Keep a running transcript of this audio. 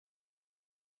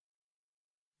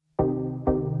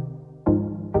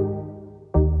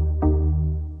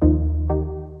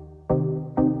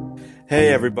Hey,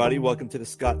 everybody. Welcome to the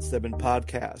Scott Stebbin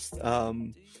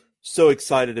podcast. So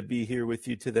excited to be here with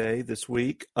you today, this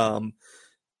week.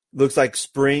 Looks like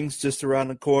spring's just around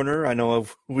the corner. I know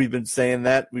we've been saying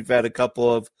that. We've had a couple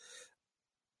of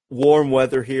warm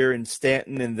weather here in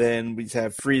Stanton, and then we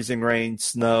have freezing rain,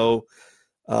 snow.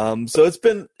 So it's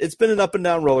been an up and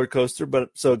down roller coaster, but I'm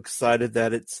so excited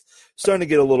that it's starting to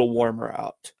get a little warmer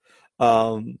out.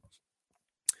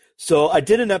 So I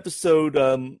did an episode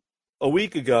a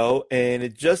week ago, and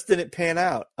it just didn't pan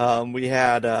out. We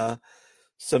had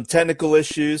some technical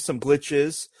issues, some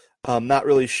glitches. I'm not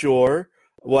really sure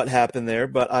what happened there,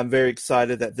 but I'm very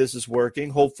excited that this is working.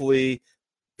 Hopefully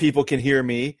people can hear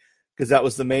me, because that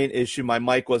was the main issue. My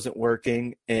mic wasn't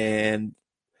working, and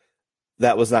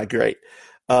that was not great.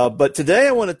 But today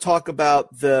I want to talk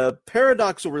about the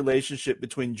paradoxical relationship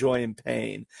between joy and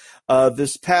pain.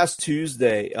 This past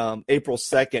Tuesday, April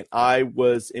 2nd, I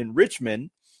was in Richmond,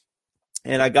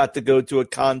 and I got to go to a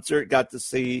concert, got to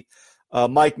see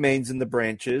Mike Maines and the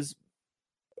Branches.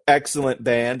 Excellent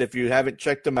band. If you haven't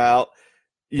checked them out,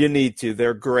 you need to.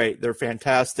 They're great. They're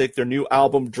fantastic. Their new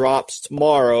album drops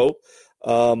tomorrow.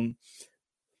 And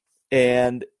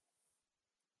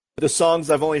the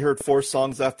songs, I've only heard 4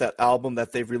 songs off that album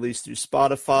that they've released through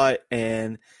Spotify,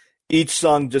 and each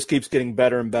song just keeps getting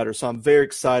better and better. So I'm very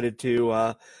excited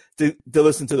to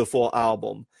listen to the full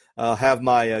album. Have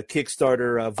my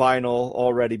Kickstarter vinyl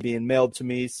already being mailed to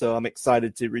me, so I'm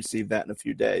excited to receive that in a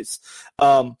few days.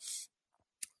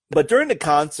 But during the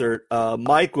concert,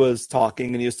 Mike was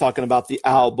talking, and he was talking about the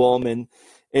album, and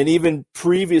even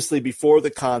previously, before the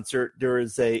concert, there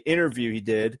was a interview he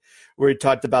did where he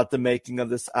talked about the making of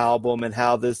this album and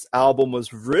how this album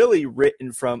was really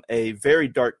written from a very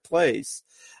dark place.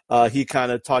 He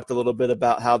kind of talked a little bit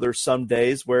about how there's some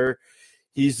days where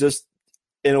he's just,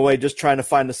 in a way, just trying to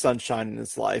find the sunshine in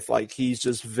his life. Like, he's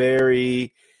just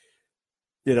very,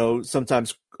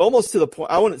 sometimes almost to the point,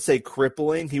 I wouldn't say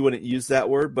crippling, he wouldn't use that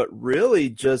word, but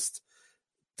really just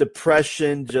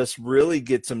depression just really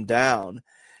gets him down.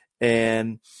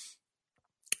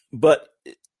 But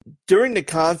during the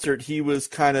concert, he was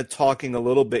kind of talking a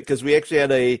little bit, because we actually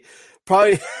had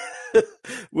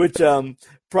which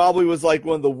probably was like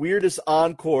one of the weirdest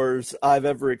encores I've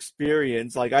ever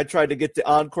experienced. Like, I tried to get the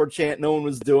encore chant, no one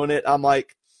was doing it. I'm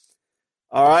like,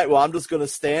 all right, well, I'm just going to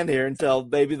stand here until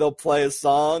maybe they'll play a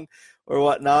song or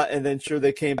whatnot. And then sure,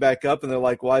 they came back up, and they're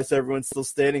like, why is everyone still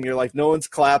standing? You're like, no one's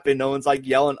clapping, no one's like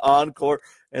yelling encore.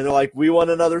 And they're like, we want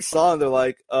another song. They're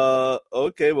like,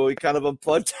 okay, well, we kind of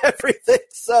unplugged everything.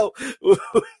 So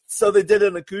they did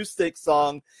an acoustic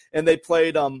song, and they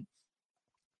played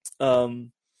the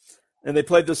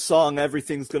song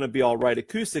 "Everything's Gonna Be All Right"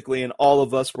 acoustically, and all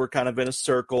of us were kind of in a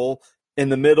circle in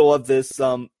the middle of this,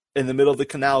 in the middle of the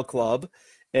Canal Club,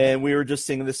 and we were just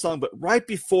singing this song. But right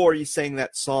before he sang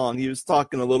that song, he was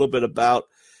talking a little bit about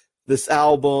this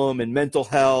album and mental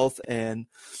health, and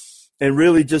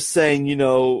really just saying,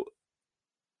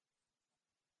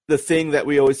 the thing that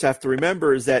we always have to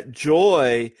remember is that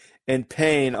joy and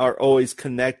pain are always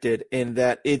connected, and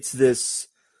that it's this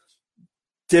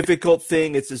difficult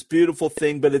thing, it's this beautiful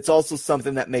thing, but it's also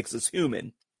something that makes us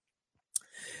human.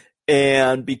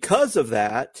 And because of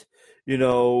that,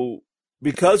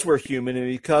 because we're human, and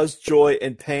because joy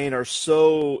and pain are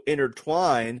so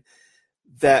intertwined,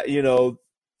 that,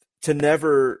 to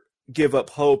never give up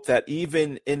hope, that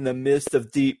even in the midst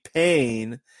of deep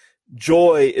pain,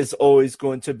 joy is always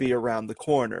going to be around the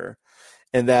corner,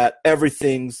 and that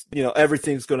everything's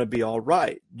going to be all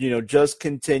right. Just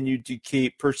continue to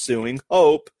keep pursuing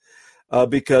hope,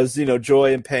 because,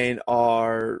 joy and pain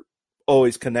are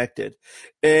always connected.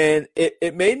 And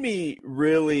it made me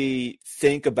really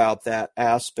think about that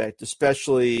aspect,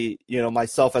 especially,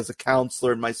 myself as a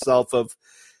counselor, and myself of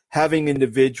having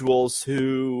individuals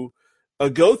who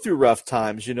go through rough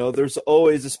times. There's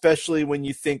always, especially when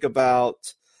you think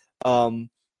about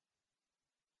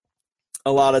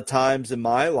a lot of times in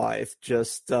my life,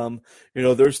 just,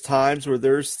 there's times where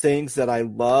there's things that I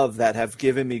love that have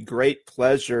given me great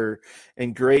pleasure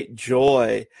and great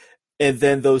joy. And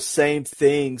then those same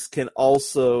things can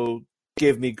also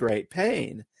give me great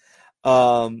pain.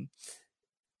 I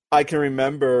can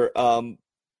remember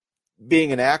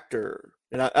being an actor,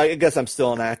 and I guess I'm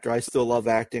still an actor. I still love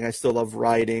acting. I still love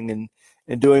writing and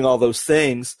doing all those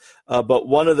things. But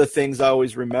one of the things I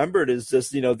always remembered is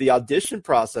just, the audition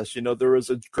process. There was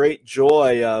a great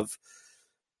joy of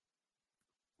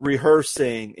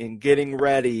rehearsing and getting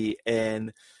ready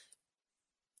and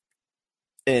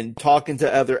talking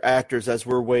to other actors as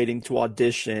we're waiting to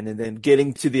audition, and then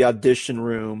getting to the audition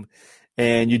room,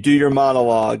 and you do your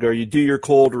monologue or you do your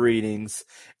cold readings,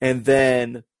 and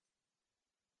then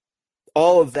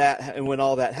all of that, and when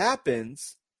all that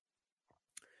happens,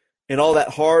 and all that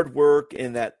hard work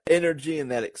and that energy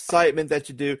and that excitement that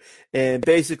you do, and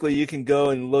basically you can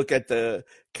go and look at the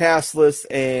cast list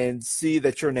and see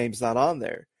that your name's not on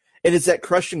there. And it's that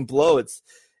crushing blow.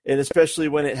 And especially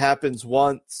when it happens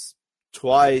once,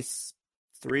 twice,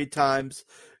 3 times,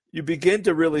 you begin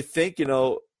to really think,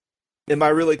 am I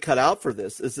really cut out for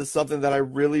this? Is this something that I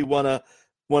really want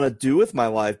to do with my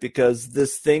life? Because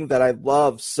this thing that I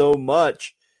love so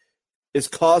much is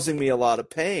causing me a lot of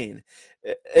pain.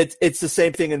 It's the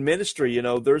same thing in ministry.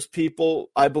 There's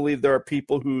people, I believe there are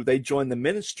people who they join the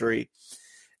ministry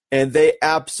and they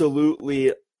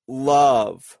absolutely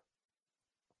love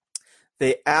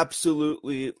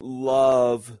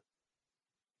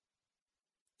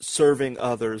serving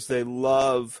others. They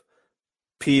love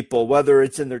people, whether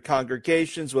it's in their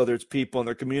congregations, whether it's people in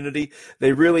their community.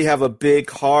 They really have a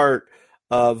big heart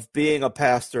of being a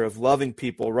pastor, of loving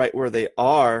people right where they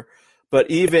are. But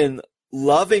even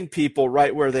loving people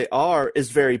right where they are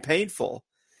is very painful.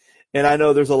 And I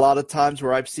know there's a lot of times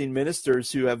where I've seen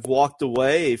ministers who have walked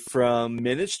away from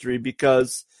ministry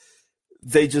because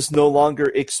they just no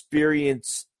longer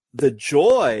experience the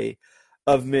joy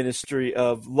of ministry,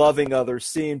 of loving others,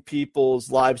 seeing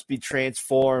people's lives be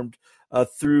transformed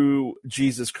through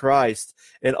Jesus Christ.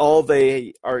 And all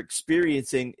they are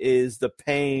experiencing is the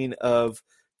pain of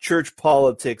church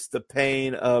politics, the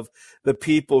pain of the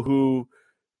people who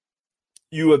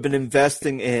you have been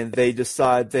investing in. They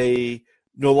decide they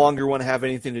no longer want to have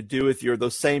anything to do with you, or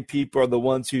those same people are the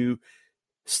ones who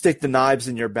stick the knives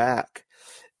in your back.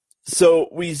 So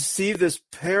we see this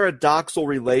paradoxical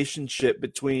relationship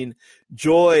between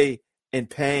joy and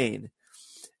pain.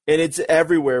 And it's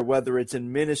everywhere, whether it's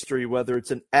in ministry, whether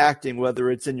it's in acting,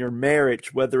 whether it's in your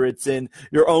marriage, whether it's in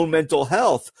your own mental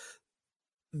health.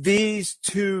 These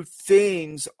two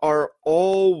things are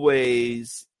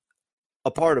always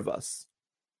a part of us.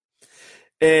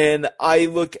 And I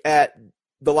look at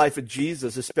the life of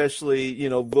Jesus, especially,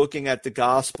 looking at the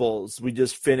Gospels. We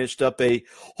just finished up a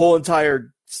whole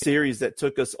entire series that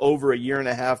took us over a year and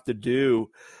a half to do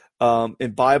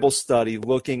in Bible study,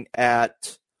 looking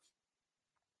at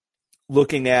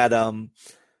the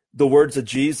words of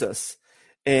Jesus.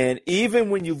 And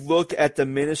even when you look at the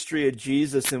ministry of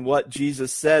Jesus and what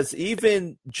Jesus says,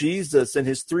 even Jesus in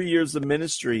his 3 years of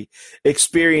ministry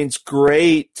experienced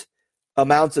great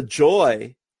amounts of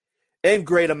joy and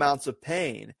great amounts of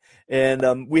pain.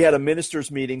 And we had a ministers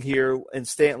meeting here in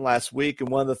Stanton last week, and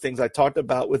one of the things I talked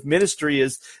about with ministry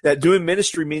is that doing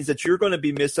ministry means that you're going to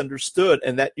be misunderstood,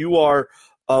 and that you are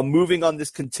moving on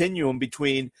this continuum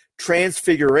between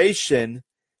transfiguration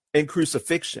and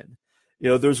crucifixion.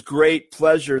 There's great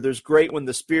pleasure. There's great when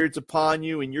the Spirit's upon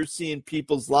you and you're seeing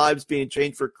people's lives being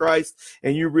changed for Christ,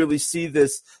 and you really see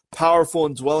this powerful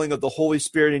indwelling of the Holy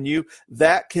Spirit in you.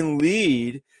 That can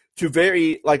lead to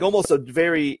almost a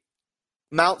very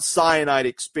Mount Sinai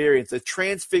experience, a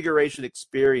transfiguration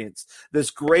experience, this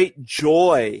great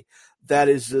joy that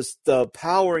is just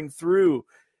powering through.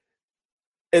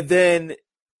 And then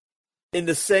in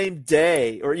the same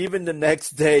day or even the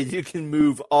next day, you can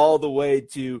move all the way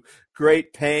to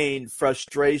great pain,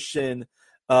 frustration.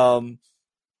 I love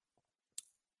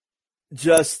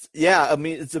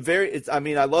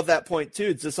that point too.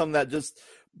 It's just something that just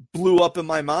blew up in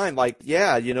my mind.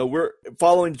 We're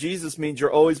following Jesus means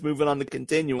you're always moving on the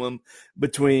continuum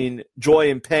between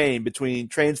joy and pain, between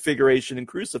transfiguration and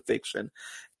crucifixion.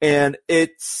 And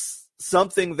it's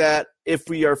something that if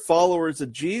we are followers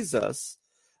of Jesus,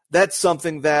 that's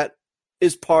something that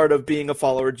is part of being a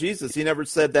follower of Jesus. He never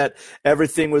said that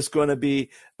everything was going to be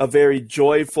a very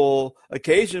joyful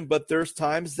occasion, but there's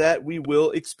times that we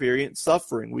will experience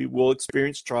suffering. We will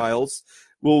experience trials.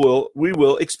 We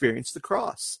will experience the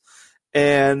cross.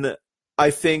 And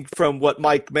I think from what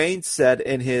Mike Main said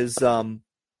in his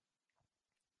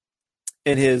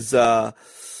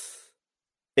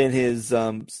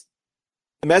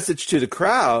message to the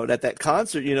crowd at that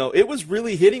concert, it was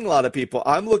really hitting a lot of people.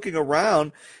 I'm looking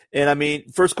around,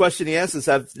 and first question he asked is,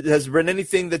 has there been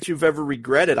anything that you've ever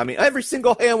regretted? Every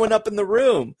single hand went up in the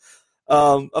room.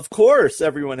 Of course,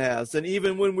 everyone has. And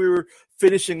even when we were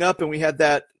finishing up and we had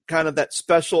that kind of that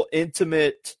special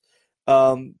intimate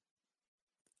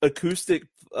acoustic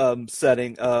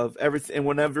setting of everything, and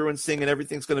when everyone's singing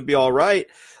everything's going to be all right,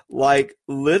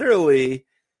 literally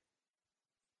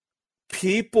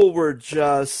people were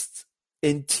just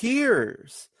in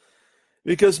tears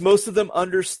because most of them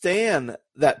understand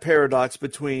that paradox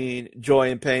between joy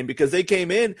and pain, because they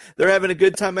came in, they're having a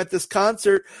good time at this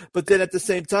concert, but then at the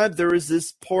same time there was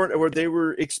this part where they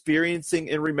were experiencing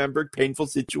and remembered painful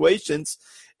situations,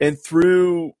 and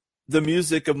through the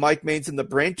music of Mike Maines and the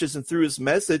Branches and through his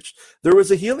message, there was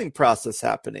a healing process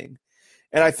happening.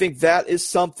 And I think that is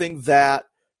something that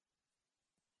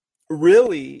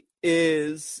really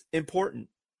is important.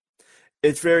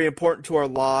 It's very important to our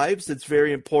lives. It's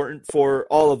very important for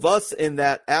all of us in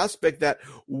that aspect that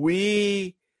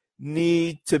we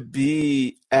need to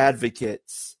be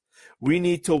advocates. We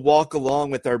need to walk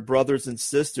along with our brothers and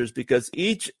sisters, because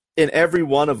each and every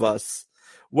one of us,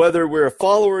 whether we're a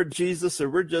follower of Jesus or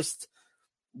we're just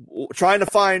trying to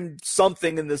find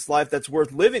something in this life that's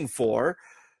worth living for,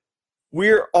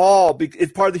 we're all,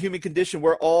 it's part of the human condition,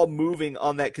 we're all moving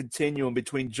on that continuum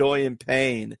between joy and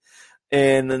pain.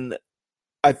 And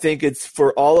I think it's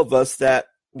for all of us that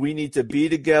we need to be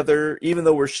together, even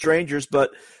though we're strangers, but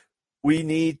we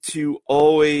need to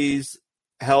always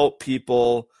help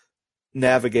people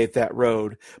navigate that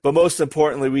road. But most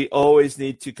importantly, we always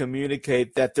need to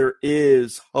communicate that there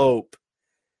is hope.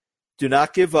 Do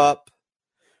not give up.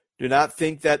 Do not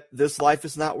think that this life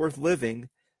is not worth living.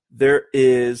 There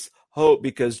is hope,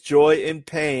 because joy and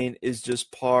pain is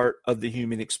just part of the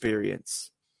human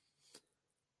experience.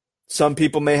 Some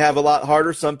people may have a lot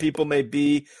harder. Some people may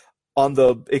be on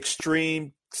the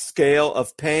extreme scale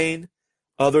of pain.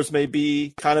 Others may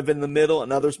be kind of in the middle,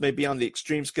 and others may be on the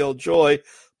extreme scale of joy.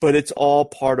 But it's all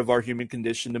part of our human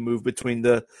condition to move between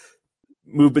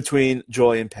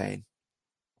joy and pain.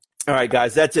 All right,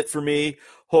 guys, that's it for me.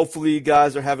 Hopefully you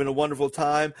guys are having a wonderful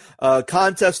time.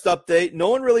 Contest update. No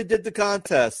one really did the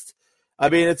contest. I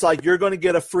mean, it's like you're going to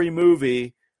get a free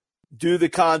movie, do the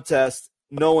contest.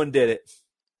 No one did it.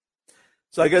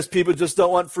 So I guess people just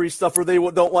don't want free stuff, or they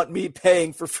don't want me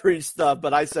paying for free stuff.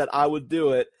 But I said I would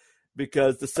do it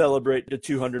because to celebrate the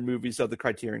 200 movies of the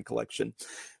Criterion Collection.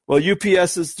 Well,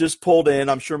 UPS is just pulled in.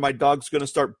 I'm sure my dog's going to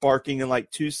start barking in like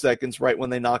 2 seconds right when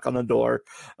they knock on the door.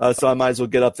 So I might as well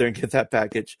get up there and get that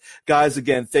package. Guys,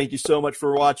 again, thank you so much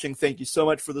for watching. Thank you so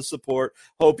much for the support.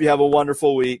 Hope you have a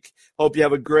wonderful week. Hope you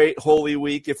have a great Holy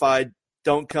Week if I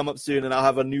don't come up soon, and I'll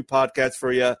have a new podcast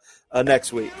for you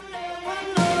next week.